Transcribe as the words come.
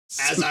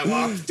As I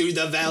walk through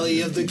the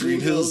valley of the Green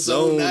Hill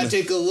Zone, I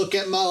take a look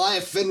at my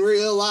life and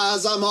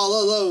realize I'm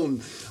all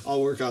alone.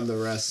 I'll work on the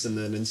rest and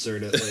then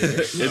insert it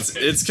later.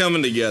 It's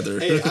coming together.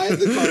 Hey, I had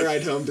the car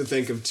ride home to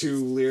think of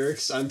 2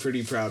 lyrics. I'm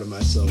pretty proud of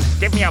myself.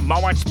 Give me a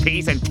moment's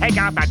peace and take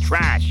out the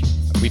trash.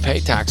 We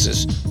pay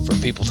taxes for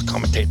people to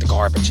come and take the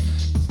garbage.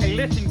 Hey,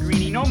 listen,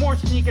 Greenie, no more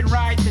sneaking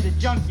rides to the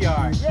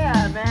junkyard.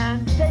 Yeah,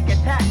 man, take a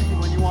taxi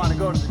when you want to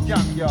go to the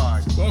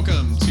junkyard.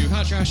 Welcome to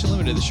Hot Trash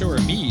Unlimited, the show where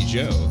me,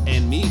 Joe,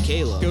 And me,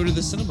 Caleb. go to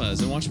the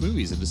cinemas and watch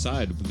movies and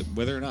decide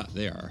whether or not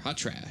they are hot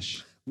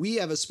trash. We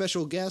have a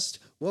special guest.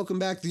 Welcome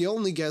back, the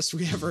only guest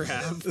we ever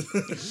have.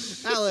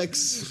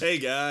 Alex. Hey,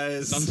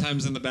 guys.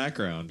 Sometimes in the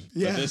background,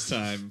 Yeah. but this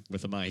time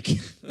with a mic.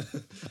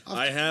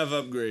 I have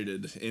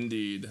upgraded.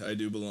 Indeed, I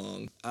do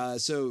belong.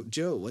 So,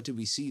 Joe, what did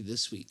we see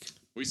this week?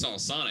 We saw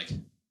Sonic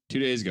 2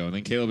 days ago, and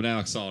then Caleb and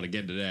Alex saw it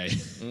again today.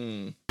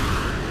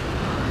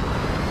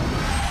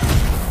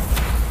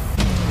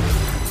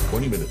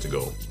 20 minutes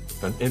ago,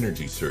 an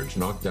energy surge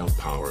knocked out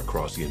power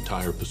across the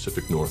entire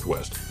Pacific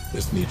Northwest.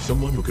 This needs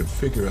someone who can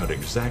figure out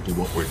exactly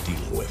what we're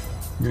dealing with.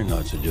 You're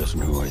not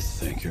suggesting who I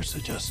think you're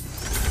suggesting.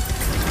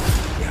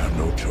 We have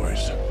no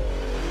choice.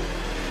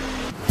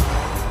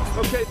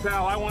 Okay,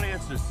 pal, I want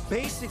answers.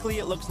 Basically,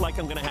 it looks like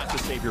I'm gonna have to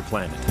save your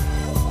planet.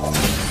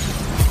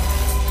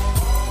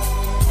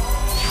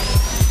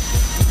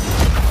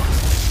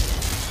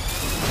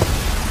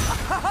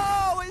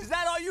 Oh, is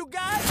that all you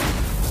got?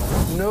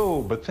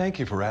 No, but thank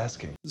you for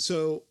asking.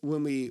 So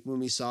when we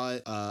saw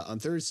it on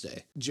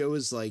Thursday, Joe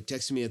was like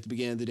texting me at the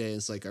beginning of the day. And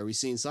it's like, "Are we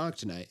seeing Sonic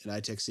tonight?" And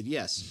I texted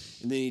yes.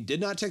 And then he did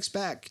not text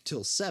back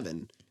till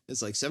 7.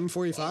 It's like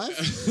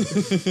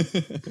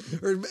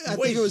 7:45, or I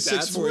think it was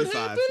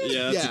 6:45.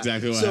 Yeah, that's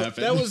exactly what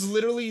happened. That was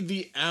literally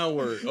the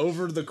hour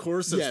over the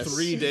course of Yes.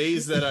 3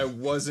 days that I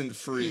wasn't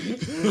free.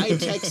 I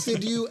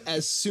texted you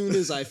as soon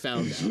as I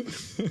found out.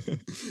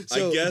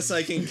 So, I guess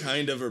I can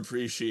kind of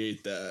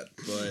appreciate that,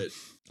 but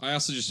I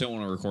also just don't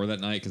want to record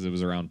that night because it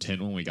was around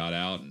 10 when we got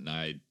out, and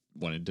I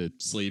wanted to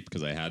sleep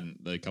because I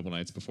hadn't the couple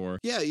nights before.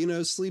 yeah,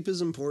 sleep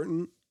is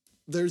important.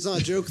 There's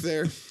not a joke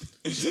there.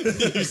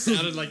 You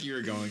sounded like you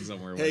were going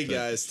somewhere with hey it.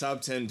 guys,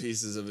 top 10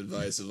 pieces of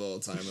advice of all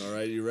time. All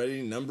right, you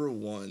ready? Number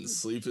 1,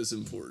 sleep is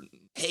important.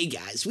 Hey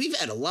guys, we've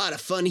had a lot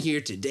of fun here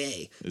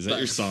today. Is that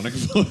your Sonic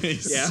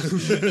voice? Yeah.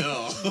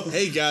 No.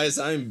 Hey guys,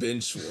 I'm Ben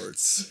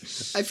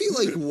Schwartz. I feel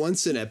like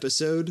once an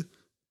episode,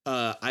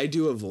 I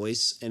do a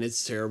voice and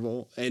it's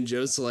terrible. And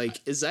Joe's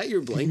like, "Is that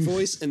your blank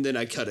voice?" And then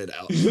I cut it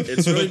out.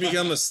 It's really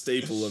become a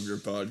staple of your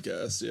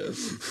podcast,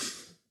 yes.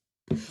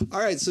 All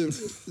right,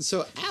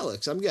 so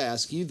Alex, I'm gonna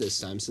ask you this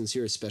time since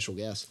you're a special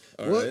guest.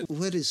 All right.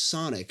 What is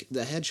Sonic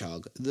the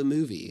Hedgehog the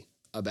movie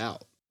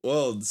about?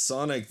 Well,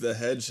 Sonic the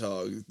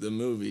Hedgehog, the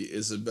movie,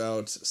 is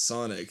about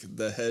Sonic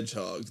the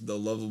Hedgehog, the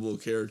lovable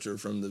character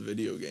from the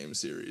video game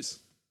series.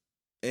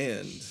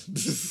 And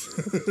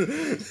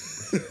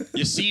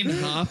You seen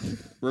Hop?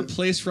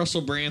 Replace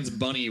Russell Brand's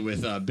bunny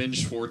with Ben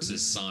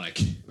Schwartz's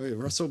Sonic. Wait,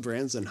 Russell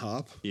Brand's and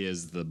Hop? He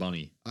is the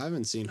bunny. I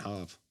haven't seen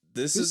Hop.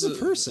 this Who's is the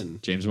person?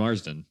 James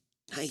Marsden.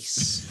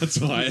 Nice. That's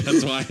why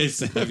I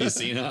said, have you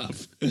seen Hop?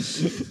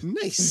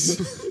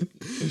 Nice.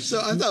 So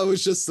I thought it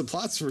was just the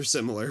plots were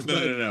similar.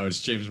 But No.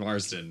 It's James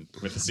Marsden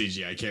with a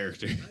CGI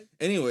character.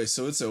 Anyway,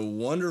 so it's a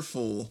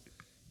wonderful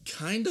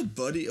kind of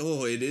buddy.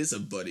 Oh, it is a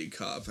buddy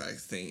cop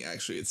thing,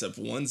 actually. Except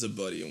one's a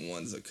buddy and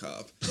one's a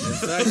cop. In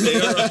fact,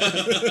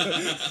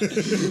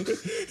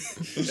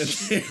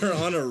 they are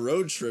on a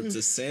road trip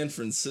to San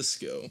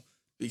Francisco.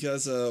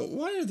 Because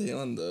why are they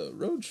on the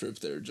road trip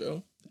there,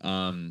 Joe?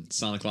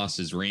 Sonic lost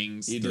his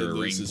rings He through did a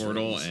ring lose his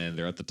portal, rings. and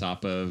they're at the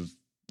top of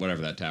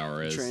whatever that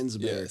tower is.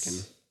 Trans-American.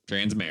 Yes.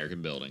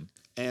 Trans-American building.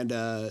 And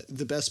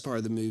the best part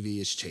of the movie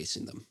is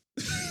chasing them.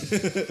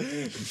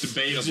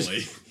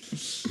 Debatably.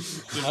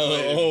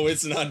 Oh,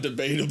 it's not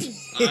debatable.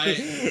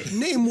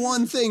 Name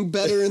one thing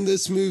better in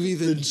this movie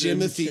than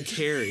Jimothy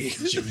Carey.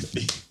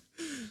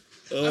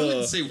 I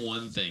wouldn't say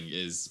one thing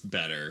is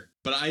better,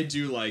 but I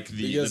do like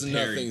Because the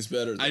pairing. nothing's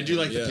better than I do him,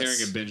 like the yes.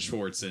 pairing of Ben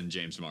Schwartz and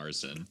James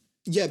Marsden.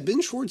 Yeah,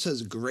 Ben Schwartz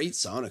has a great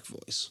Sonic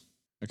voice.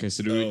 Okay,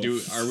 so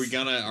are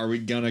we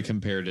gonna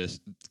compare this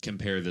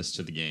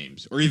to the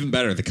games, or even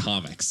better, the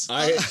comics?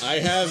 I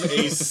have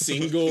a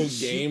single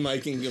game I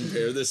can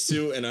compare this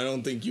to, and I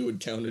don't think you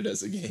would count it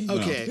as a game.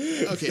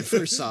 Okay,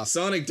 first off,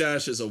 Sonic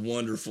Dash is a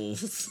wonderful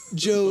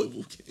Joe,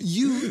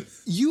 you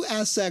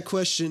asked that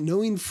question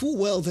knowing full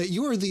well that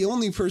you are the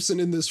only person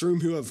in this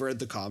room who have read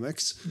the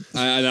comics.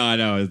 I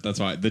know. That's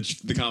why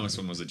the comics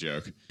one was a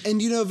joke.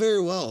 And you know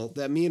very well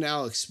that me and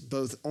Alex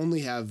both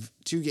only have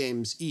 2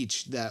 games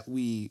each that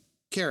we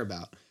care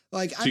about.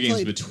 Like Two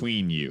games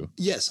between you.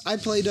 Yes, I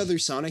played other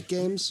Sonic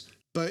games,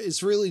 but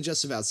it's really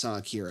just about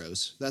Sonic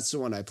Heroes. That's the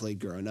one I played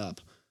growing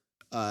up.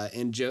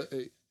 And Joe,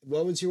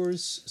 what was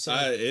yours?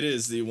 it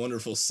is the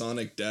wonderful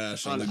Sonic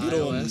Dash on the good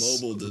iOS.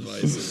 old mobile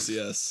devices,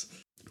 yes.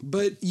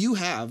 But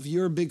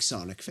you're a big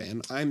Sonic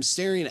fan. I'm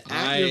staring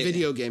at your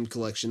video game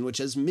collection, which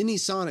has many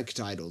Sonic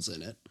titles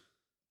in it.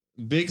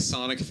 Big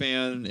Sonic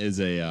fan is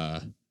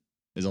a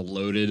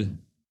loaded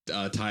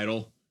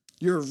title.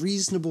 You're a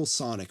reasonable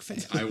Sonic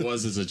fan. I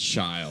was as a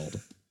child.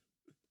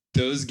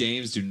 Those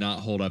games do not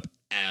hold up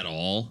at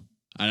all.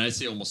 And I'd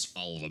say almost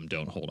all of them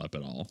don't hold up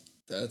at all.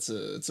 That's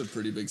a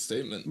pretty big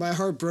statement. My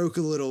heart broke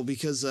a little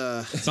because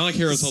Sonic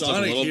Heroes holds up a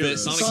Sonic little bit.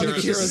 Heroes. Sonic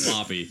Heroes is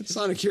sloppy.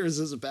 Sonic Heroes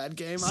is a bad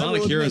game. I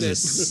Sonic will Heroes admit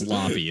is it.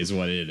 sloppy, is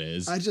what it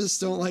is. I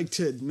just don't like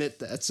to admit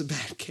that it's a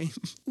bad game.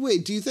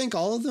 Wait, do you think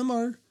all of them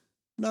are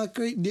not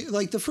great?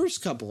 Like the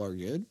first couple are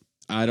good.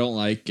 I don't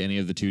like any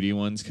of the 2D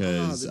ones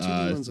because the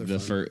 2D ones are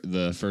fun.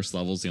 the first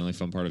level is the only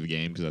fun part of the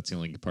game because that's the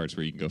only parts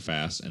where you can go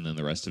fast, and then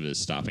the rest of it is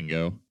stop and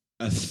go.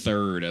 A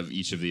third of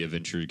each of the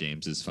adventure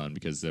games is fun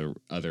because the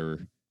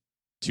other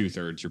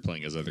 2/3 you're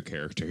playing as other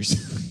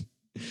characters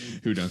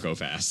who don't go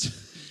fast.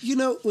 You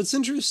know, what's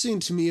interesting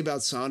to me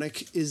about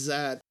Sonic is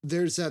that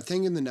there's that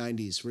thing in the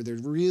 90s where they're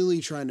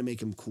really trying to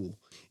make him cool,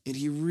 and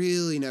he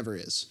really never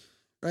is.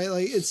 Right?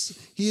 Like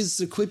he's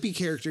the quippy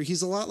character.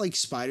 He's a lot like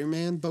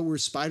Spider-Man, but where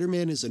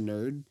Spider-Man is a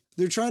nerd.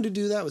 They're trying to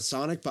do that with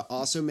Sonic, but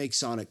also make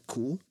Sonic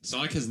cool.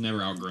 Sonic has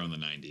never outgrown the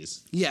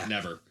 90s. Yeah.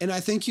 Never. And I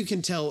think you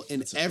can tell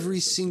in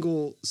every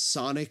single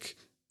Sonic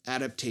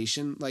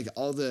adaptation, like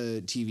all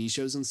the TV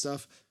shows and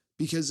stuff,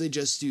 because they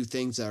just do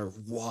things that are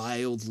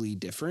wildly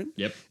different.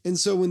 Yep. And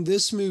so when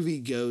this movie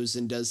goes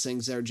and does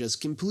things that are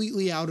just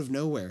completely out of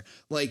nowhere,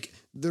 like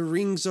the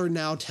rings are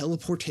now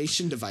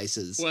teleportation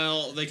devices.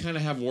 Well, they kind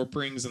of have warp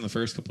rings in the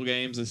first couple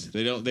games.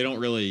 They don't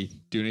really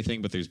do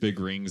anything, but there's big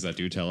rings that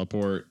do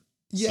teleport.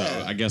 Yeah.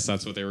 So I guess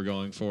that's what they were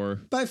going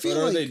for. But I feel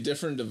But are like they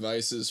different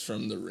devices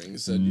from the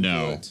rings that you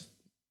No. put?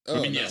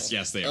 I mean, no.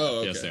 yes, they are. Oh,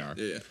 okay. Yes, they are.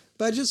 Yeah.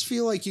 but I just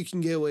feel like you can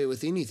get away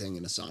with anything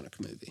in a Sonic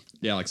movie.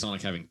 Yeah, like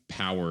Sonic having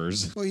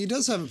powers. Well, he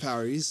does have a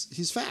power.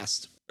 He's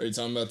fast. Are you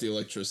talking about the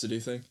electricity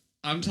thing?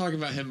 I'm talking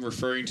about him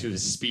referring to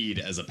his speed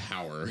as a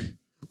power.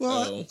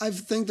 Well, Oh. I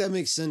think that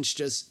makes sense.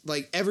 Just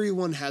like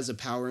everyone has a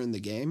power in the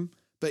game,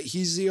 but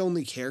he's the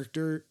only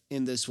character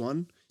in this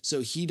one.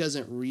 So he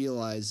doesn't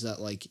realize that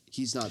like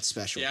he's not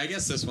special. Yeah, I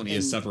guess this one he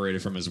is And-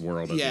 separated from his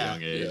world at Yeah. a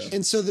young age. Yeah.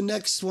 And so the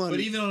next one,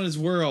 But even on his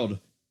world,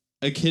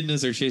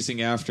 echidnas are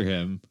chasing after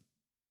him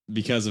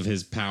because of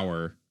his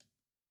power.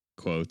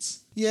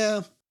 Quotes.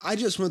 yeah, I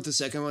just want the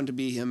second one to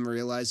be him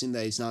realizing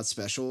that he's not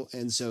special.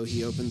 And so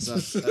he opens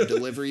up a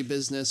delivery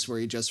business where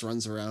he just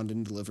runs around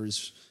and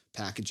delivers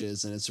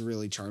packages. And it's a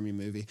really charming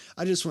movie.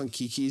 I just want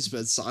Kiki's,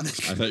 but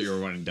Sonic. I thought you were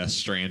wanting Death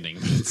Stranding,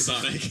 but it's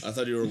Sonic. I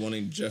thought you were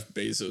wanting Jeff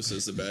Bezos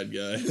as the bad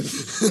guy.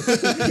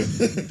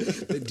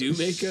 They do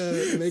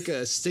make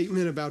a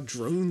statement about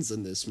drones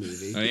in this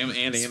movie. I am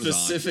and Amazon.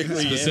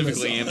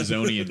 Specifically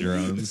Amazonian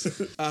drones.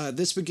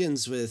 This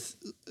begins with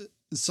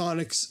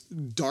Sonic's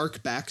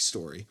dark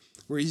backstory,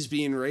 where he's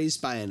being raised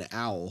by an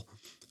owl,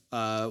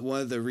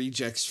 one of the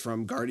rejects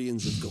from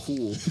Guardians of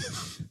Gahul.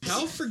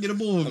 How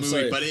forgettable of a movie,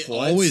 sorry, but it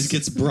what? always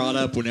gets brought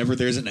up whenever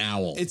there's an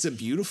owl. It's a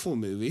beautiful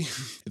movie.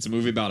 It's a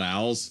movie about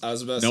owls. I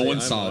was about to No say, one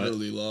I'm saw it.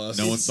 utterly lost.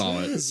 No one saw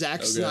it.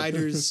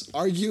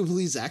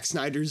 Arguably Zack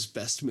Snyder's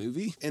best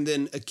movie. And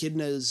then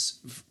Echidna's,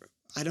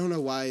 I don't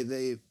know why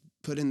they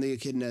put in the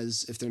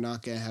Echidnas if they're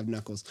not going to have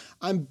Knuckles.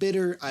 I'm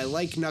bitter. I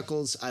like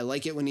Knuckles. I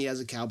like it when he has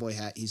a cowboy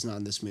hat. He's not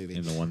in this movie.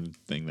 And the one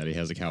thing that he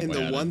has a cowboy And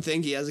the hat one in.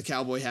 thing he has a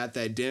cowboy hat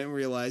that I didn't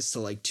realize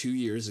till like 2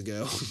 years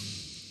ago.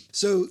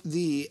 So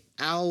the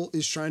owl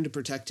is trying to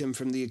protect him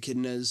from the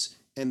echidnas,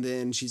 and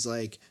then she's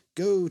like,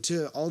 go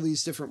to all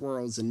these different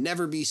worlds and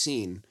never be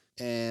seen.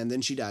 And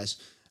then she dies.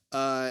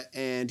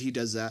 And he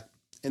does that.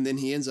 And then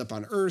he ends up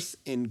on Earth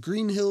in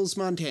Green Hills,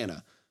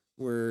 Montana,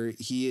 where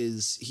he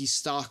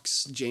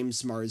stalks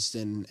James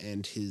Marsden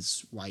and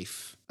his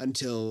wife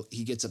until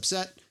he gets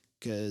upset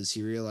because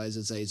he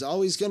realizes that he's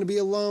always going to be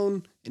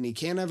alone and he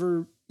can't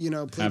ever, play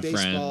Have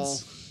baseball.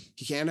 friends.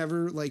 He can't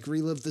ever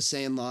relive the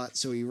Sandlot,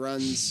 so he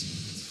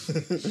runs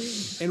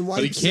and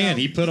wipes But he can. out-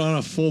 He put on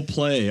a full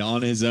play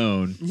on his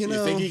own. you You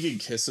know, think he could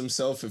kiss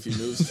himself if he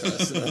moves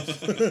fast enough?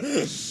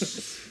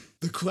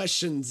 the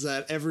questions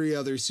that every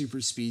other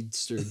super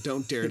speedster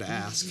don't dare to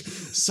ask,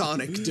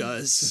 Sonic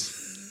does.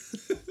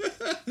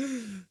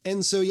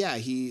 And so yeah,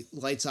 he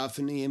lights off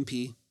an EMP,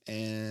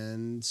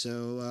 and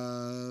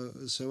so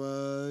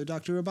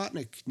Dr.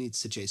 Robotnik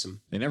needs to chase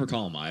him. They never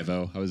call him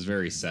Ivo. I was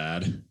very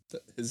sad.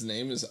 His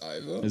name is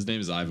Ivo? His name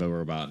is Ivo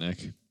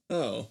Robotnik.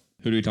 Oh.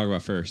 Who do we talk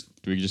about first?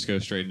 Do we just go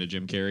straight into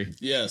Jim Carrey?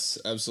 Yes,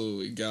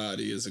 absolutely. God,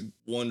 he is a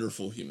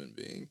wonderful human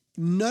being.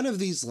 None of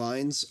these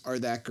lines are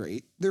that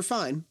great. They're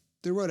fine.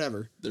 They're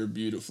whatever. They're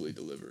beautifully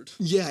delivered.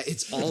 Yeah,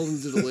 it's all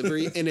in the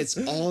delivery, and it's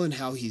all in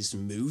how he's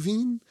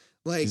moving.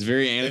 Like, He's a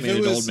very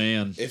animated old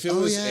man. If it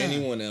Oh, was yeah.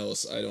 anyone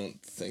else, I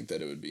don't think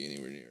that it would be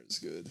anywhere near as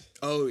good.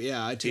 oh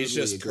yeah, I totally He's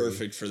just agree.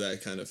 perfect for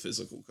that kind of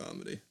physical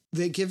comedy.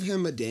 They give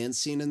him a dance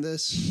scene in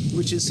this,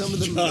 which is some of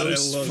the God, I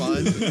most love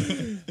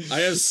fun. I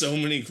have so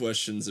many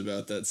questions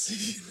about that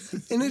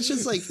scene. And it's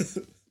just like,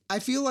 I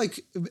feel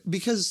like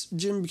because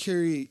Jim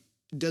Carrey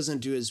doesn't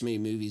do as many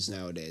movies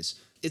nowadays,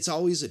 it's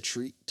always a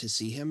treat to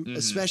see him,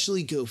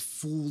 especially go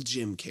full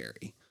Jim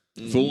Carrey.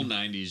 Full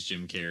 90s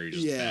Jim Carrey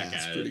just Yeah, back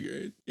it's at Pretty it.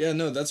 great. Yeah,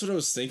 no, that's what I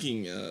was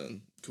thinking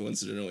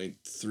coincidentally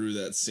through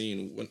that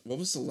scene. What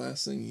was the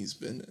last thing he's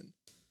been in?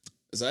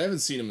 Because I haven't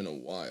seen him in a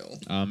while.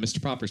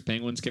 Mr. Popper's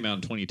Penguins came out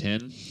in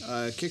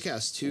 2010.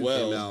 Kick-Ass 2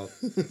 came out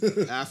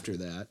after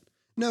that.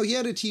 No, he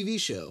had a TV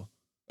show.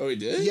 Oh, he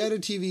did? He had a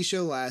TV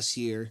show last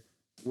year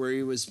where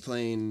he was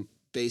playing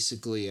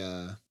basically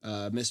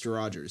Mr.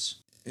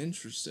 Rogers.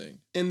 Interesting.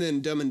 And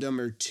then Dumb and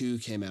Dumber 2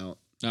 came out.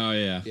 Oh,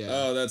 yeah.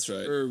 Oh, that's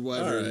right. Or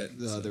whatever Right.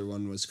 the other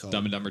one was called.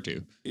 Dumb and Dumber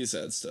 2. He's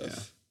had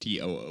stuff.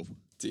 TOO.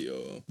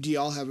 D-O-O. Do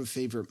y'all have a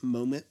favorite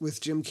moment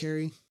with Jim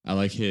Carrey? I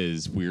like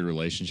his weird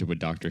relationship with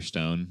Dr.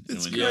 Stone.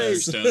 It's when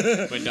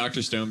great. When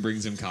Dr. Stone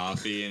brings him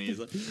coffee and he's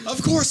like,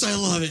 "Of course I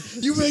love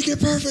it. You make it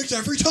perfect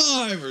every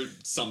time," or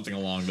something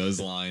along those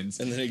lines.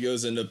 And then he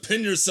goes into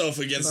pin yourself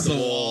against the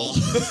wall.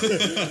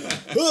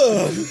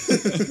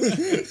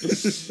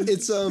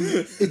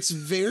 It's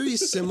very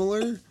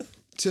similar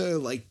to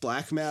like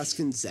Black Mask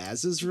and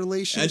Zaz's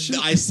relationship.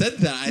 And I said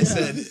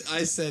that.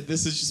 I said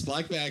this is just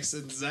Black Mask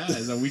and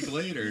Zaz a week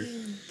later.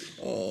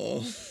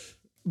 Oh.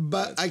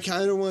 But I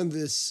kind of want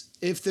this,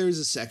 if there's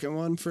a second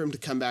one, for him to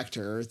come back to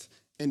Earth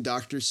and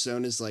Dr.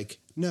 Stone is like,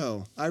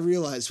 "No, I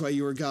realized while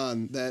you were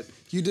gone that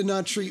you did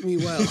not treat me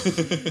well."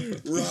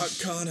 Rock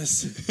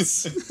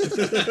connaissance.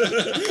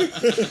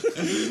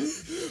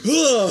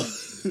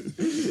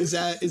 Is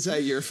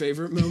that your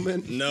favorite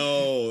moment?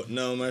 No,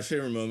 my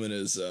favorite moment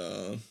is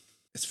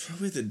it's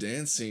probably the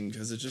dance scene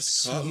because it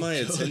just caught my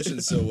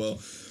attention so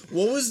well.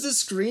 What was the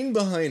screen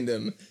behind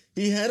him?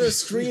 He had a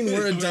screen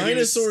where a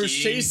dinosaur is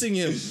chasing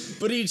him,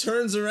 but he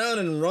turns around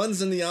and runs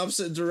in the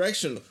opposite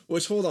direction.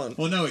 Which, hold on.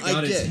 Well, no, it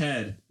got his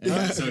head,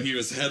 so he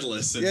was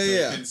headless and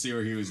couldn't see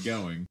where he was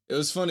going. It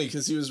was funny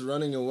because he was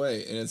running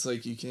away, and it's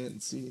like you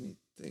can't see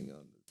anything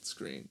on the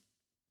screen.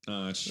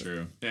 Oh, that's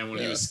true. And when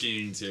he was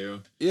skiing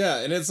too.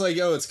 Yeah, and it's like,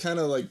 it's kind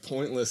of like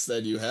pointless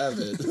that you have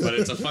it. But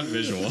it's a fun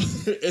visual.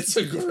 It's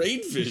a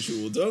great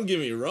visual, don't get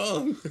me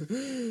wrong.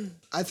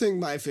 I think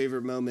my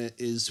favorite moment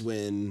is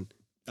when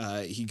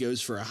he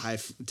goes for a high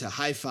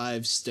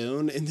five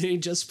Stone and then he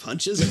just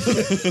punches him.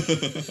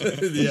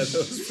 Yeah, that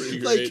was pretty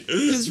great.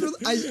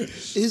 Like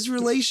his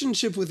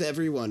relationship with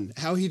everyone,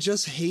 how he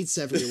just hates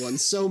everyone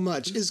so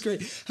much is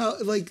great. How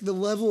like the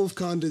level of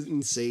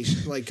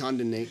condensation, like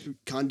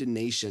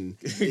condemnation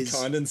is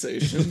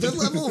condensation. The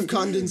level of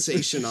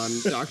condensation on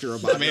Dr.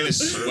 Robotnik. The man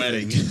is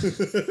sweating.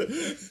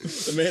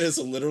 The man is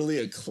literally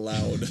a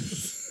cloud.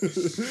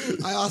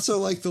 I also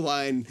like the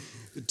line,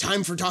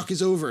 "Time for talk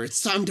is over.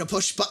 It's time to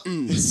push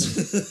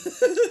buttons."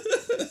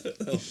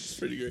 That's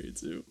pretty great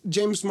too.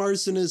 James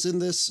Marsden is in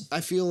this. I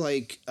feel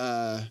like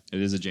it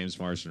is a James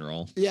Marsden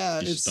role. Yeah,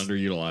 it's just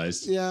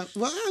underutilized. Yeah,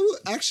 well,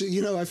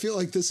 actually, I feel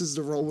like this is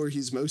the role where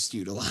he's most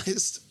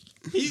utilized.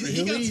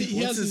 He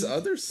has his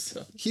other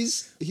stuff.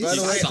 He's By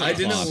the way, Cyclops. I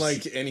didn't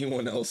like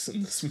anyone else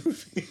in this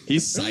movie.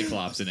 He's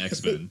Cyclops in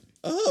X-Men.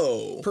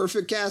 Oh.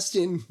 Perfect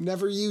casting,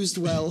 never used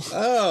well.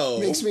 Oh.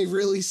 Makes me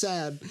really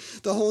sad.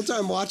 The whole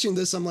time watching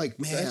this, I'm like,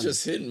 man. That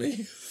just hit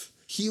me.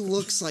 He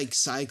looks like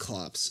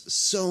Cyclops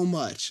so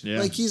much. Yeah.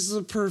 Like he's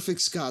the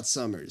perfect Scott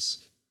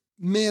Summers.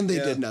 Man, they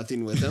did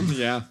nothing with him.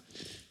 Yeah.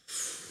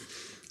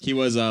 He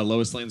was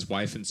Lois Lane's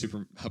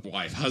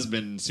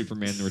husband in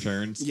Superman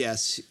Returns.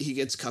 Yes, he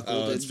gets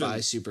cuckolded by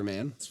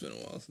Superman. It's been a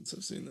while since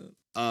I've seen that.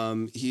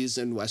 He's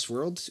in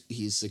Westworld.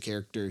 He's the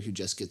character who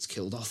just gets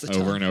killed all the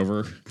time. Over and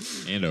over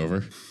and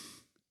over.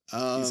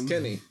 He's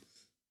Kenny.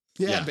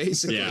 Yeah,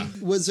 basically. Yeah.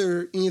 Was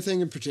there anything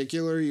in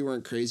particular you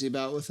weren't crazy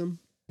about with him?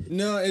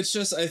 No, it's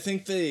just I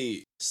think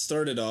they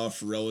started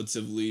off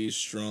relatively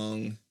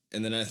strong,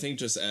 and then I think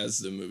just as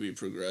the movie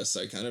progressed,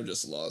 I kind of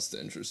just lost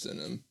interest in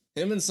him.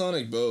 Him and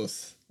Sonic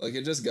both. Like,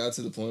 it just got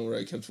to the point where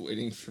I kept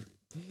waiting for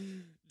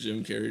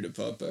Jim Carrey to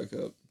pop back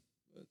up.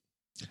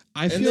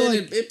 I feel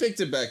like it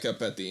picked it back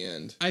up at the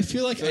end. I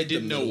feel like I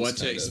didn't know what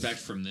to expect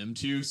from them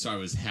two, so I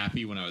was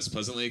happy when I was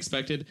pleasantly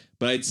expected.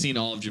 But I'd seen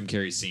all of Jim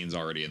Carrey's scenes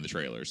already in the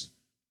trailers,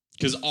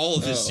 because all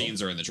of his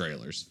scenes are in the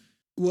trailers.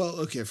 Well,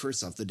 okay.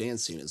 First off, the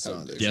dance scene is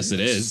not there. Yes, it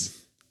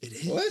is. It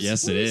is. What?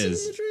 Yes, what it is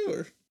is. in the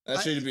trailer?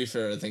 Actually, to be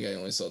fair, I think I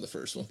only saw the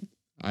first one.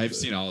 I've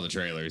seen all the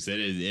trailers. It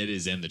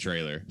is in the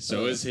trailer.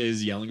 So is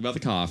his yelling about the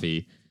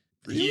coffee.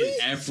 Really?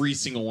 Every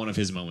single one of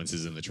his moments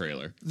is in the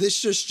trailer. This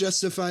just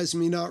justifies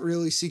me not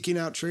really seeking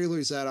out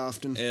trailers that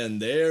often.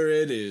 And there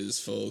it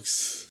is,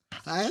 folks.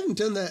 I haven't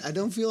done that. I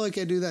don't feel like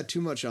I do that too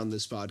much on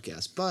this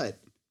podcast, but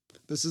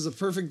this is a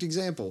perfect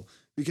example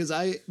because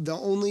the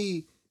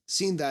only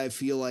scene that I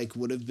feel like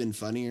would have been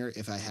funnier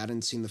if I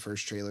hadn't seen the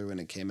first trailer when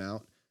it came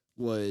out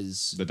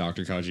was the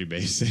Dr. Kaji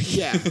basic.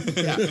 Yeah,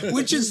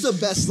 which is the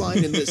best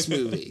line in this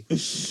movie.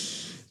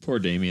 Poor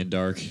Damien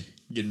Dark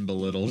getting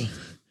belittled.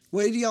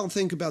 What do y'all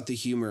think about the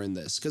humor in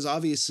this? Because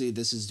obviously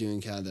this is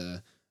doing kind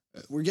of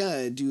we're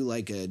gonna do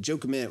like a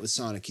joke a minute with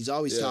Sonic. He's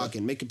always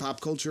talking, making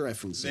pop culture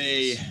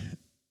references.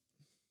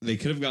 They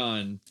could have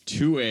gone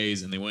two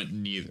ways and they went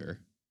neither.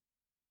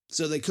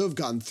 So they could have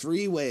gone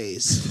three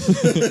ways.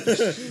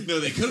 No,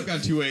 they could have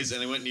gone two ways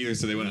and they went neither,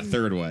 so they went a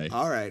third way.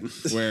 All right.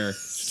 Where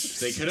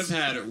they could have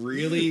had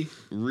really,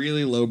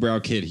 really lowbrow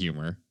kid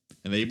humor.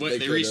 And they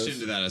reached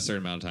into that a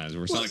certain amount of times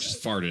where Sonic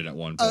just farted at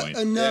one point.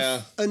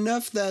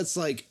 Enough that's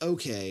like,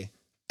 okay,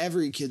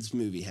 every kid's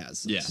movie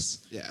has this. Yes.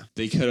 Yeah.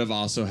 They could have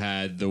also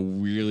had the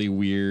really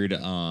weird,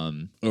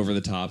 over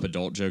the top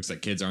adult jokes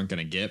that kids aren't going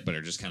to get, but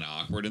are just kind of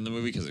awkward in the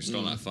movie because they're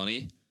still not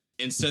funny.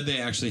 Instead, they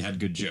actually had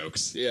good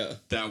jokes. Yeah.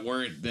 That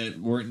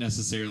weren't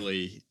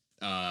necessarily.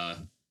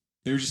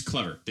 They were just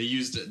clever. They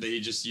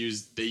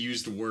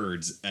used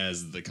words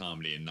as the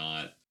comedy and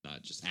not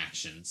just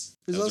actions.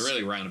 It was a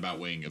really roundabout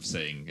way of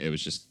saying it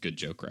was just good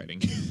joke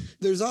writing.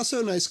 There's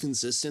also a nice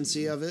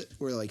consistency of it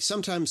where like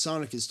sometimes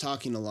Sonic is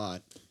talking a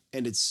lot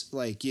and it's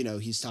like, you know,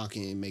 he's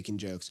talking and making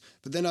jokes.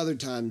 But then other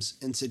times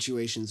in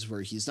situations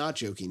where he's not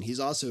joking, he's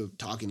also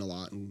talking a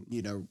lot and,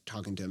 you know,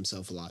 talking to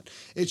himself a lot.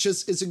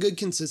 It's a good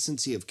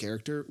consistency of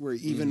character where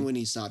even when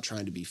he's not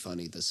trying to be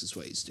funny, this is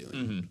what he's doing.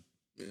 Mm-hmm.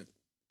 Yeah.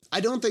 I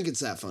don't think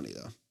it's that funny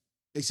though,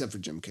 except for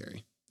Jim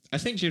Carrey. I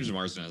think James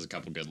Marsden has a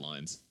couple good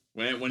lines.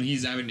 When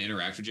he's having to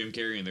interact with Jim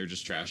Carrey and they're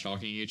just trash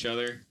talking each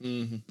other,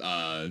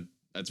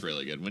 that's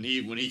really good. When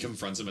he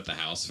confronts him at the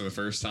house for the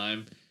first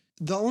time.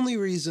 The only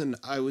reason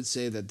I would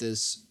say that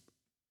this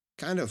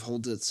kind of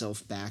holds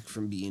itself back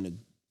from being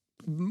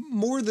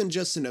more than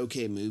just an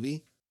okay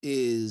movie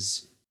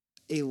is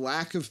a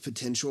lack of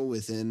potential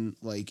within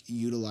like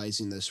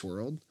utilizing this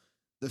world.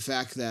 The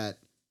fact that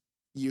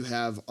you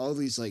have all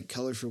these like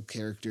colorful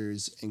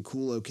characters and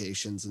cool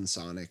locations in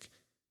Sonic,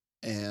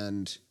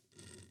 and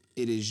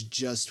it is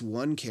just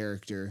one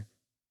character,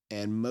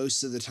 and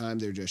most of the time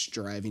they're just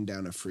driving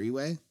down a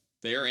freeway.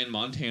 They are in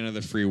Montana,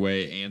 the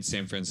freeway, and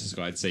San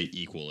Francisco, I'd say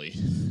equally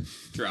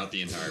throughout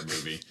the entire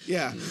movie.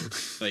 Yeah.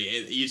 Like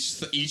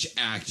each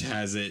act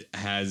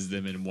has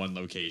them in one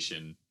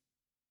location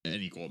an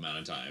equal amount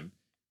of time.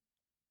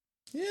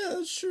 Yeah,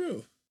 that's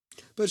true.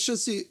 But it's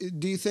just,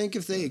 do you think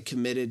if they had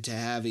committed to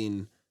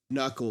having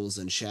Knuckles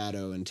and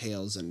Shadow and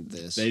Tails and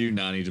this, they do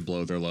not need to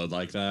blow their load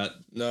like that.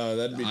 No,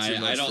 that'd be too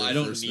much.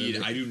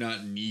 I do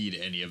not need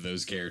any of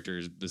those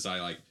characters.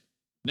 Besides, like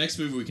next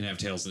movie we can have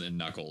Tails and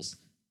Knuckles,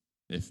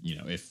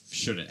 if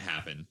should it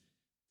happen.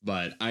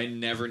 But I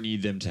never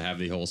need them to have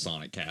the whole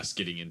Sonic cast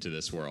getting into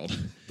this world.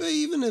 But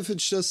even if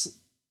it's just,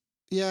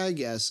 yeah, I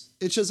guess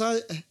it's just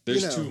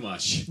there's too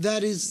much.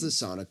 That is the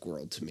Sonic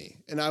world to me,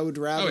 and I would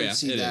rather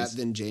see that is.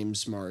 than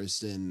James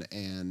Marsden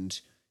and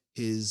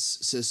his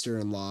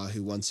sister-in-law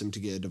who wants him to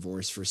get a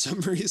divorce for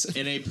some reason.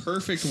 In a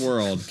perfect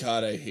world,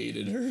 God, I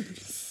hated her.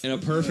 In a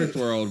perfect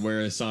world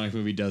where a Sonic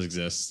movie does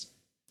exist,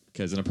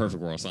 because in a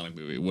perfect world, a Sonic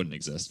movie wouldn't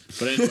exist.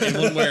 But in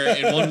one where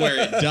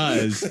it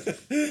does,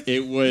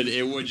 it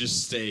would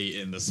just stay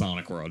in the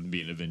Sonic world and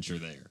be an adventure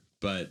there.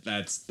 But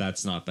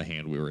that's not the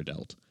hand we were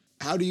dealt.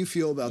 How do you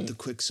feel about the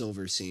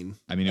Quicksilver scene?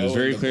 I mean, it was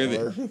very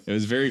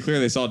clear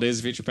they saw Days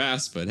of Future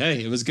Past, but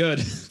hey, it was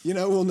good. You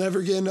know, we'll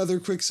never get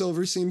another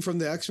Quicksilver scene from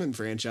the X-Men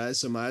franchise,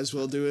 so might as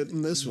well do it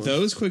in this one.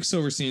 Those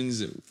Quicksilver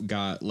scenes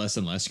got less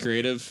and less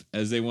creative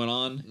as they went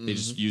on. Mm-hmm. They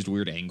just used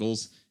weird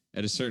angles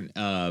at a certain.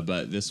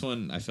 But this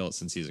one, I felt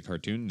since he's a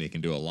cartoon, they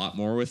can do a lot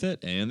more with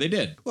it, and they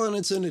did. Well, and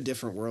it's in a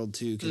different world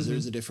too, because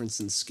there's a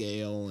difference in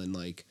scale and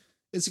like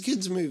it's a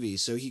kids' movie,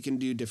 so he can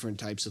do different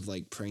types of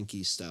like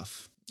pranky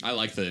stuff. I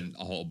like the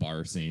whole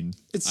bar scene.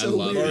 It's so I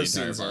love weird.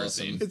 the entire bar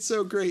scene. It's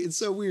so great. It's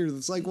so weird.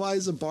 It's like, why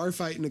is a bar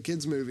fight in a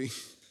kids movie?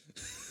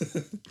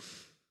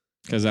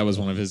 Because that was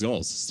one of his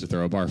goals, to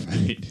throw a bar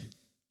fight.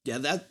 Yeah,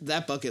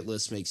 that bucket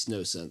list makes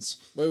no sense.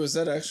 Wait, was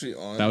that actually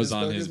on? That was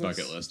on his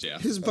bucket list. Yeah,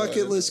 his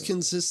bucket list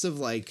consists of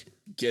like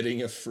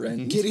getting a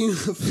friend, getting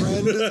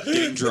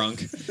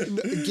drunk,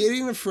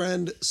 getting a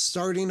friend,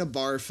 starting a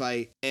bar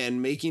fight,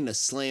 and making a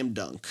slam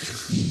dunk.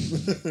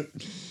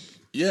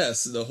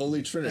 Yes, the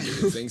Holy Trinity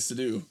of things to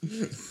do.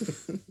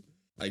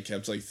 I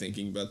kept like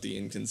thinking about the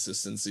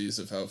inconsistencies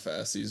of how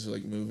fast he's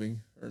like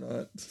moving or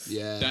not.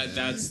 Yeah,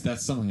 that's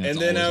something. That's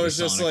and then I was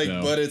just Sonic, like,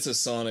 though. but it's a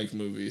Sonic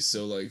movie,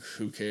 so like,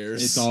 who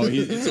cares? It's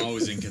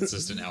always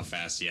inconsistent how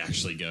fast he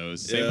actually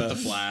goes. Same with the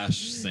Flash.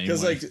 Same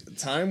because like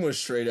time was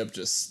straight up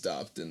just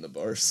stopped in the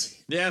bar scene.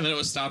 Yeah, and then it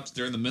was stopped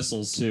during the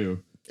missiles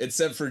too.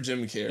 Except for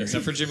Jim Carrey.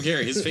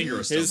 His finger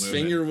was still His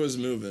moving. finger was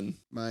moving.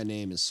 My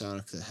name is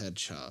Sonic the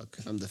Hedgehog.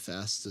 I'm the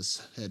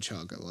fastest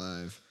hedgehog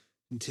alive.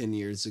 10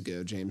 years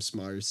ago, James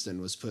Marsden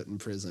was put in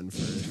prison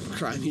for a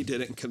crime he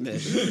didn't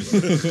commit.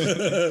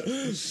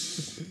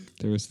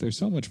 There's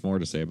so much more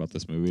to say about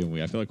this movie,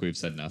 and I feel like we've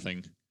said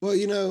nothing. Well,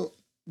 you know,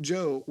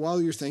 Joe,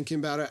 while you're thinking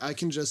about it, I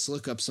can just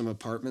look up some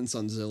apartments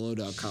on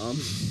Zillow.com.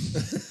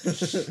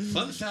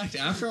 Fun fact,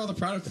 after all the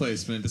product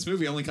placement, this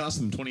movie only cost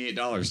them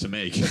 $28 to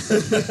make.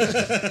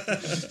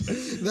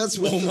 That's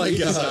with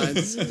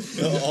designs.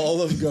 The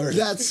Olive Garden.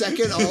 That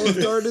second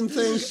Olive Garden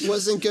thing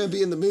wasn't going to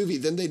be in the movie.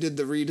 Then they did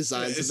the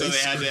redesigns. So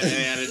they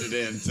added it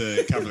in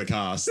to cover the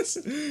costs.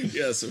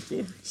 Yes, of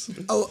course.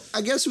 Oh,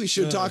 I guess we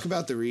should talk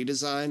about the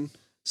redesign.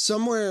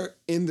 Somewhere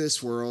in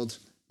this world,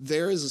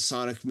 there is a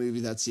Sonic movie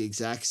that's the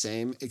exact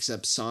same,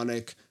 except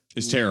Sonic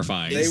is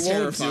terrifying. They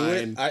won't do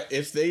it.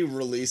 If they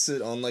release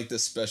it on like the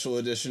special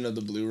edition of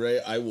the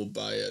Blu-ray, I will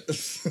buy it.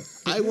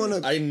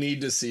 I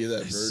need to see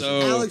that version.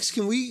 So, Alex,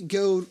 can we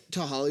go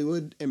to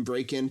Hollywood and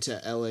break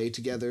into LA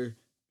together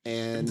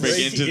and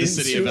break into the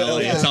city of LA.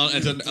 Yeah. It's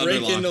under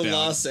Break into lockdown.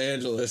 Los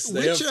Angeles.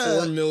 They Which, have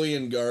 4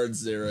 million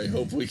guards there. I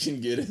hope we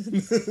can get in.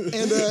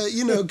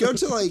 and go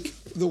to like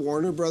the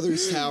Warner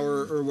Brothers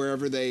Tower or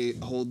wherever they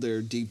hold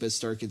their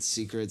deepest, darkest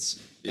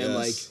secrets, and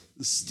like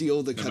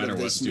steal the No cut matter of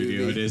what this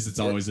studio movie. it is, it's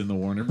always in the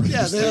Warner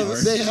Brothers. Yeah, Tower.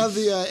 they have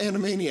the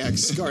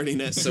Animaniacs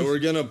guarding it. So we're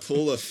gonna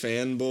pull a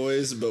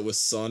Fanboys, but with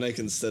Sonic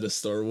instead of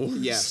Star Wars.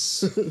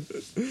 Yes.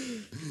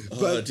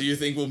 But do you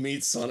think we'll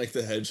meet Sonic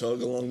the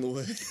Hedgehog along the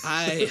way?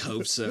 I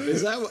hope so.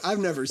 Is that I've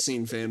never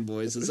seen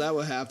Fanboys. Is that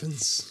what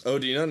happens? Oh,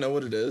 do you not know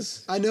what it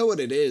is? I know what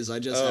it is. I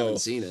just haven't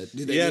seen it.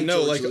 Do they Yeah, meet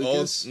no, George like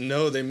Lucas?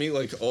 they meet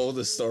like all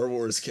the Star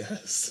Wars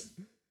cast.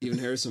 Even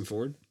Harrison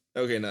Ford.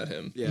 Okay, not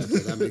him. Yeah,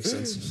 that makes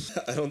sense.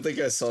 I don't think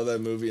I saw that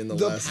movie in the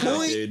The last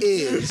point decade.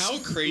 is, How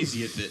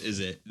crazy is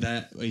it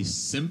that a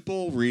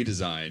simple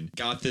redesign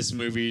got this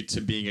movie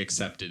to being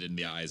accepted in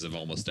the eyes of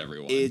almost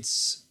everyone?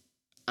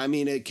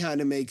 it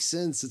kind of makes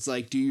sense. It's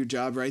like, do your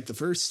job right the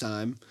first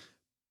time.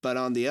 But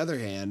on the other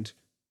hand,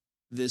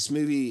 this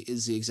movie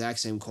is the exact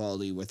same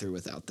quality with or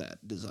without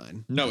that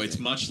design. No, it's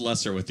much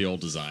lesser with the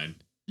old design.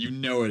 You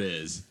know it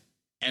is.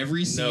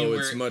 Every scene No, where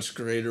it's much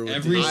greater with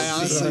every the I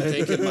honestly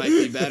think it might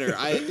be better.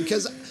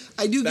 Because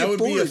I do that get would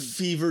bored. be a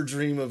fever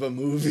dream of a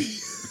movie.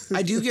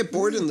 I do get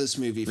bored in this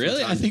movie. From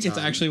really, time I think to it's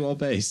time. actually well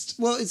based.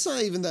 Well, it's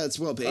not even that it's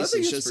well I paced.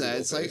 think It's it's just pretty that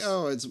it's like,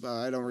 well-paced.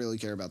 I don't really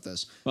care about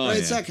this. Oh, But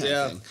it's yeah. that kind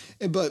of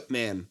thing. But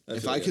man,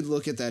 if feel I you. could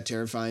look at that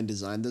terrifying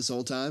design this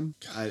whole time,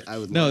 I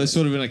would. No, love this it.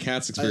 would have been a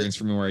cat's experience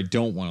for me where I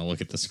don't want to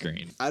look at the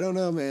screen. I don't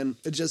know, man.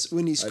 It just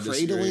when he's I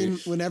cradling,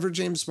 disagree. whenever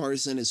James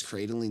Marsden is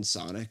cradling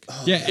Sonic.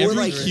 Yeah, Or every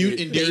like cute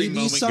endearing baby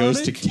moment goes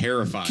to Sonic?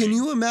 terrifying. Can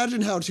you imagine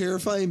how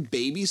terrifying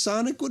Baby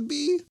Sonic would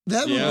be?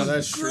 That would Yeah, be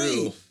that's great.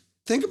 true.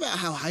 Think about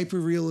how hyper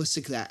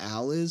realistic that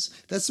owl is.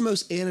 That's the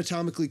most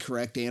anatomically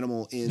correct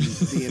animal in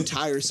the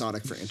entire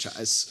Sonic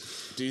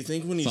franchise. Do you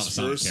think when It's he's not a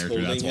Sonic first character,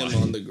 holding that's him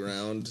why. on the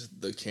ground,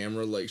 the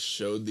camera like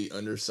showed the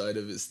underside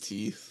of his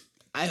teeth?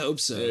 I hope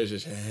so. It was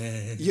just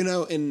You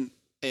know, in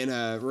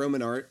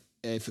Roman art,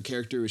 if a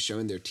character was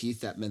showing their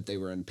teeth, that meant they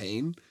were in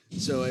pain.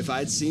 So if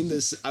I'd seen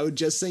this, I would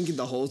just think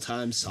the whole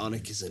time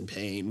Sonic is in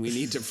pain. We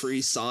need to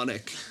free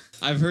Sonic.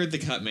 I've heard the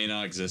cut may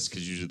not exist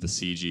because usually the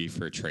CG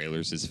for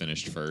trailers is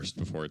finished first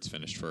before it's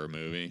finished for a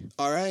movie.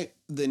 All right,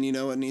 then you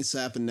know what needs to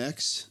happen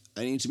next?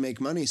 I need to make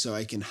money so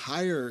I can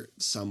hire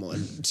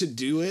someone to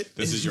do it.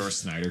 This is your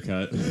Snyder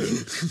cut.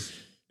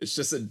 it's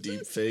just a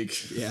deep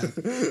fake. Yeah.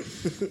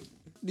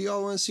 Do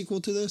y'all want a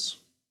sequel to this?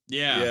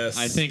 Yeah, Yes.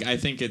 I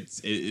think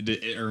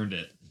it earned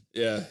it.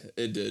 Yeah,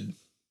 it did.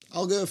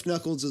 I'll go if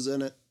Knuckles is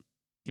in it.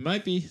 He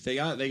might be. They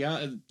got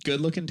good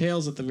looking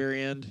Tails at the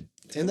very end.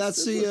 And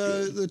that's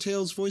the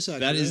Tails voice actor.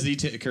 That is right?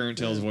 the current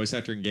Tails voice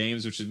actor in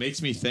games, which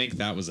makes me think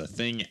that was a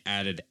thing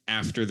added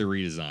after the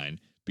redesign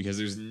because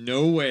there's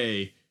no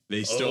way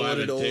they still Oh, have what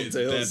a an old that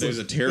Tails. there's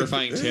a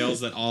terrifying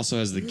Tails that also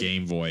has the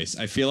game voice.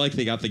 I feel like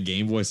they got the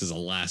game voice as a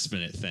last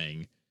minute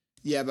thing.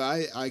 Yeah,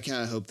 but I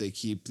kind of hope they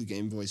keep the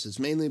game voices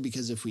mainly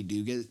because if we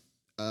do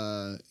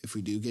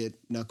get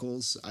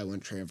Knuckles, I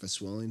want Travis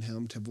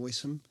Willingham to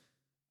voice him.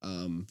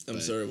 I'm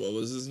but sorry, what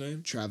was his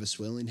name? Travis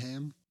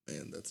Willingham.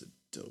 Man, that's a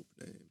dope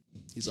name.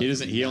 He's He like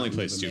doesn't. a He only mountain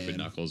plays of a stupid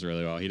man. Knuckles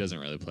really well. He doesn't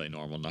really play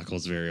normal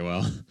Knuckles very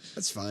well.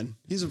 That's fine.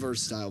 He's a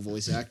versatile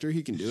voice actor.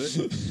 He can do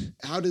it.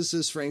 How does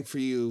this rank for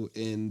you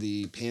in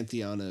the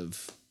pantheon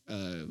of,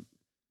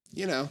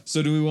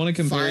 So do we want to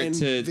compare fine it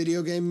to?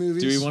 video game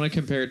movies? Do we want to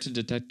compare it to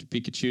Detective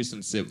Pikachu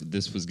since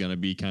this was going to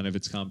be kind of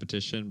its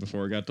competition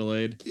before it got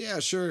delayed? Yeah,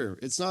 sure.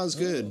 It's not as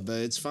good, Oh. but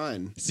it's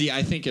fine. See,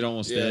 I think it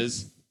almost Yeah.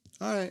 is.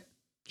 All right.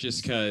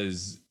 Just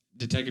because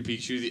Detective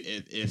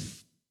Pikachu,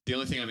 if the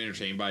only thing I'm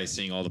entertained by is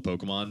seeing all the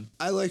Pokemon.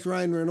 I like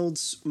Ryan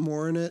Reynolds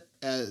more in it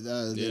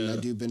than Yeah. I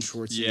do Ben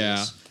Schwartz. in Yeah.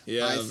 this.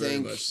 Yeah, I very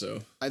think- much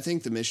so. I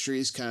think the mystery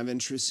is kind of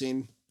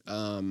interesting.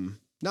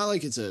 Not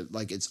like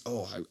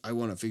I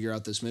want to figure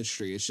out this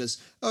mystery. It's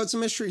just, it's a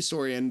mystery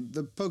story and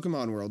the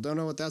Pokemon world. Don't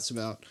know what that's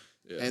about.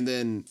 Yeah. And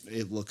then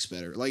it looks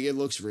better. Like it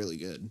looks really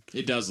good.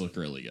 It does look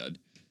really good.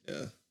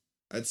 Yeah.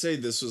 I'd say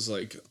this was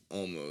like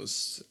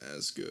almost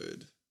as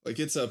good. Like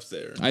it's up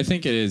there, I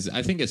think it is.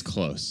 I think it's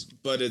close.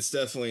 but it's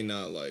definitely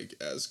not like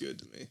as good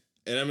to me.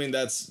 And I mean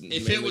that's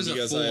If it mainly was a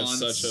because I have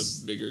full-on such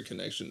a bigger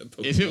connection to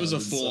Pokemon. If it was a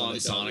than full-on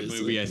Sonic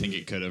obviously. movie, I think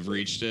it could have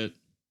reached it.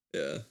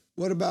 Yeah.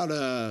 What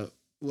about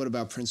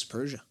Prince of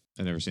Persia?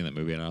 I've never seen that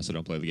movie, and I also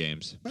don't play the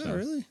games. Oh, so.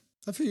 really?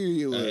 I figure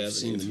you would have haven't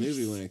seen the either.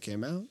 movie when it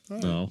came out. All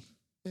right. No.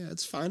 Yeah,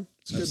 it's fine.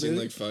 It's a I've good seen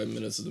movie. like 5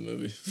 minutes of the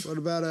movie. What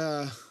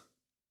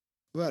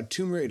about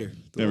Tomb Raider?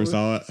 The Never one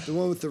saw it. with, the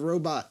one with the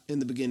robot in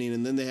the beginning,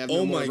 and then they have no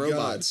Oh more my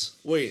robots.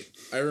 god. Wait,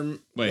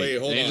 Wait,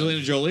 hold Angelina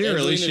on. Jolie or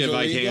Angelina Alicia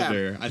Jolie?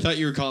 Vikander? I thought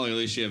you were calling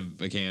Alicia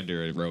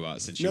Vikander a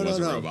robot since she No, was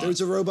no, a no. robot.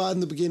 There's a robot in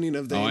the beginning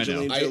of the Oh, I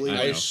know. Angelina I, Jolie.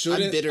 I know.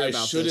 shouldn't. I'm bitter I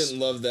about shouldn't this.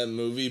 love that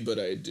movie, but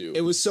I do.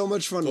 It was so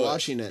much fun But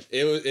watching it.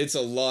 It's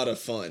a lot of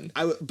fun.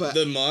 But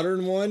The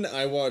modern one,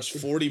 I watched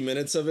 40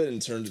 minutes of it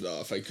and turned it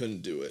off. I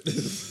couldn't do it.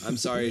 I'm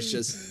sorry, it's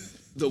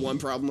just the one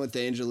problem with the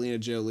Angelina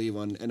Jolie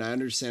one, and I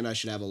understand I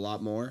should have a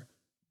lot more,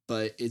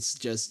 but it's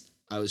just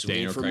I was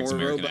Daniel waiting for Craig's more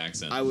American robots.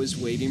 accent. I was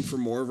waiting for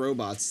more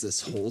robots this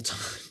whole time.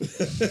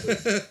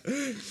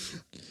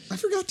 I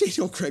forgot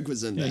Daniel Craig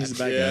was in that. He's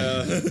a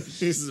bad guy.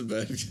 He's a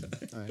bad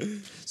guy. All right.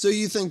 So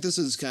you think this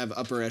is kind of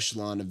upper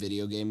echelon of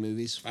video game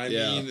movies? I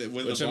Yeah. mean,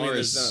 when Which, the I mean, bar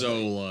it's is not-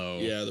 so low.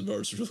 Yeah, the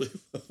bar's really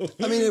low.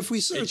 I mean, if we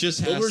start, It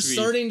just But has we're to be.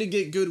 starting to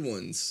get good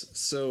ones,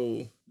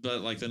 so...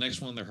 But like the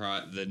next one,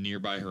 the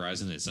nearby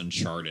horizon is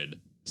Uncharted.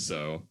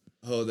 So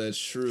Oh, that's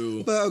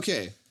true. but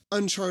okay,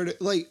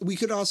 Uncharted. Like we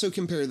could also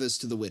compare this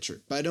to The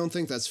Witcher, but I don't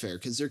think that's fair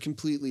because they're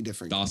completely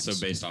different. also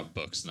games. based off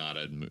books, not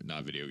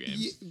video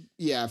games.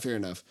 Yeah, fair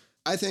enough.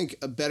 I think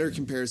a better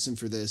comparison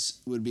for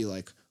this would be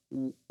like,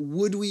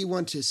 would we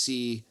want to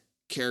see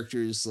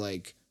characters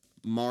like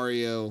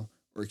Mario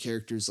or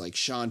characters like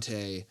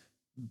Shantae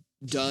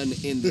done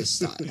in this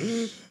style?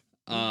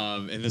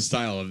 In the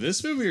style of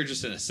this movie, or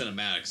just in a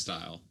cinematic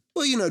style?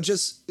 Well, you know,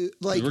 just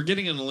like We're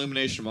getting an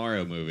Illumination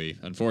Mario movie,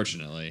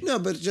 unfortunately. no,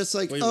 but just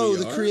like Wait, oh, we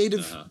the are? creative,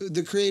 Uh-huh.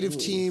 the creative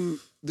team,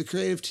 the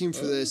creative team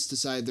for this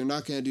decide they're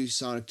not going to do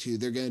Sonic 2,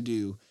 they're going to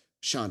do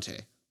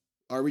Shantae.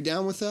 Are we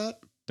down with that?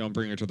 Don't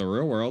bring her to the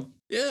real world.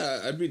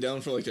 Yeah, I'd be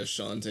down for like a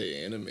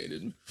Shantae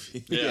animated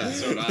movie. Yeah,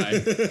 so would I.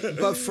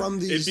 But from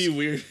It'd these, be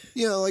weird.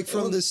 you know, like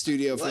from Well, this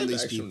studio, from live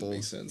these action would people,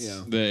 make sense.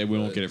 yeah. We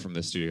won't get it from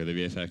the studio. The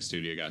VFX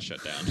studio got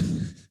shut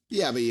down.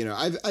 Yeah, but you know,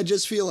 I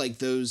just feel like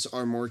those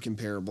are more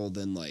comparable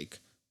than like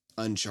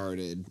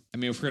Uncharted. I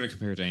mean, if we're gonna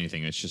compare it to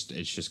anything, it's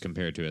just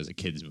compared to as a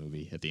kids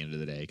movie at the end of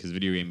the day, because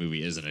video game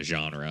movie isn't a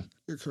genre.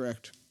 You're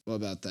correct. What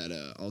about that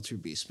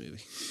Altered Beast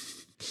movie?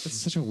 It's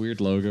such a weird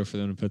logo for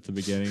them to put at the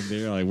beginning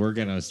there. Like, we're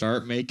gonna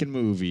start making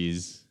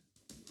movies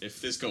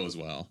if this goes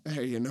well.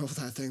 Hey, you know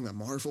that thing that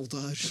Marvel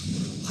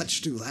does? Let's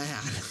do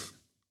that.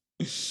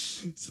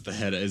 Is it the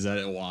head? Is that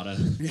Iwata?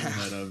 Yeah. The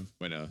head of,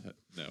 wait, no,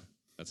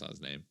 that's not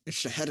his name.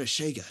 It's the head of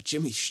Sega,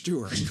 Jimmy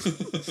Stewart.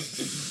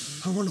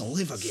 I want to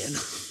live again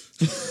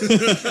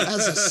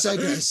as a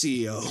Sega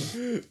CEO.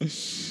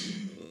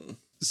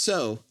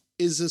 So,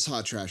 is this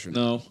hot trash or not?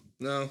 No,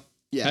 No.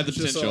 Yeah. had the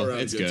Just all potential. around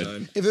It's good.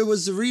 time. If it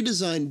was the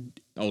redesign,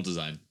 Old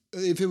design.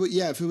 if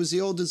it was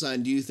the old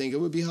design, do you think it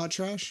would be hot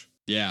trash?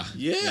 Yeah.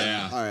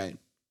 Yeah. All right.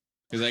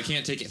 Because I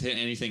can't take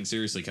anything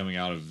seriously coming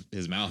out of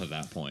his mouth at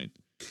that point.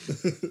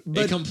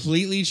 But it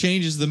completely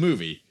changes the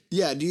movie.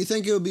 yeah, do you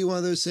think it would be one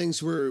of those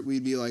things where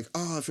we'd be like,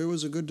 oh, if it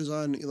was a good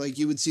design, like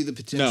you would see the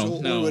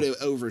potential, No. or would it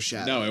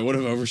overshadow? No, it would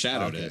have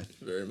overshadowed Okay. it.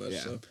 Very much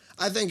Yeah. so.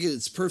 I think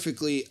it's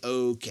perfectly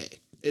okay.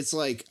 It's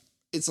like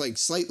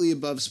slightly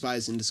above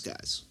Spies in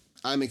Disguise.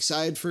 I'm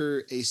excited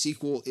for a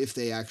sequel if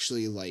they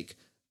actually like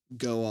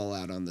go all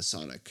out on the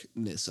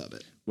Sonic-ness of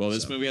it. Well,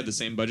 this movie had the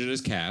same budget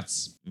as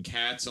Cats, and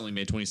Cats only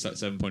made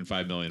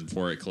 $27.5 million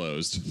before it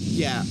closed.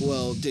 Yeah,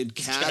 well, did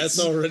Cats... That's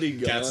already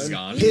gone. Cats is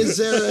gone. Is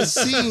there a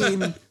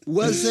scene...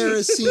 Was there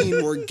a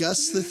scene where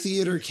Gus the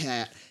theater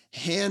cat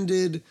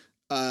handed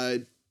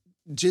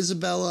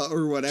Jizabella,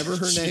 or whatever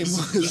her name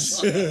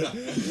was,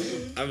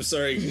 I'm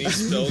sorry, can you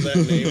spell that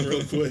name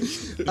real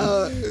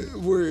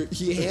quick? where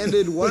he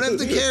handed one of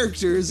the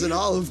characters an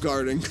Olive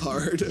Garden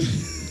card?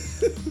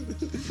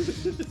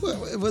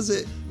 What was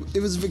it? It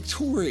was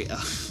Victoria.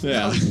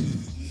 Yeah.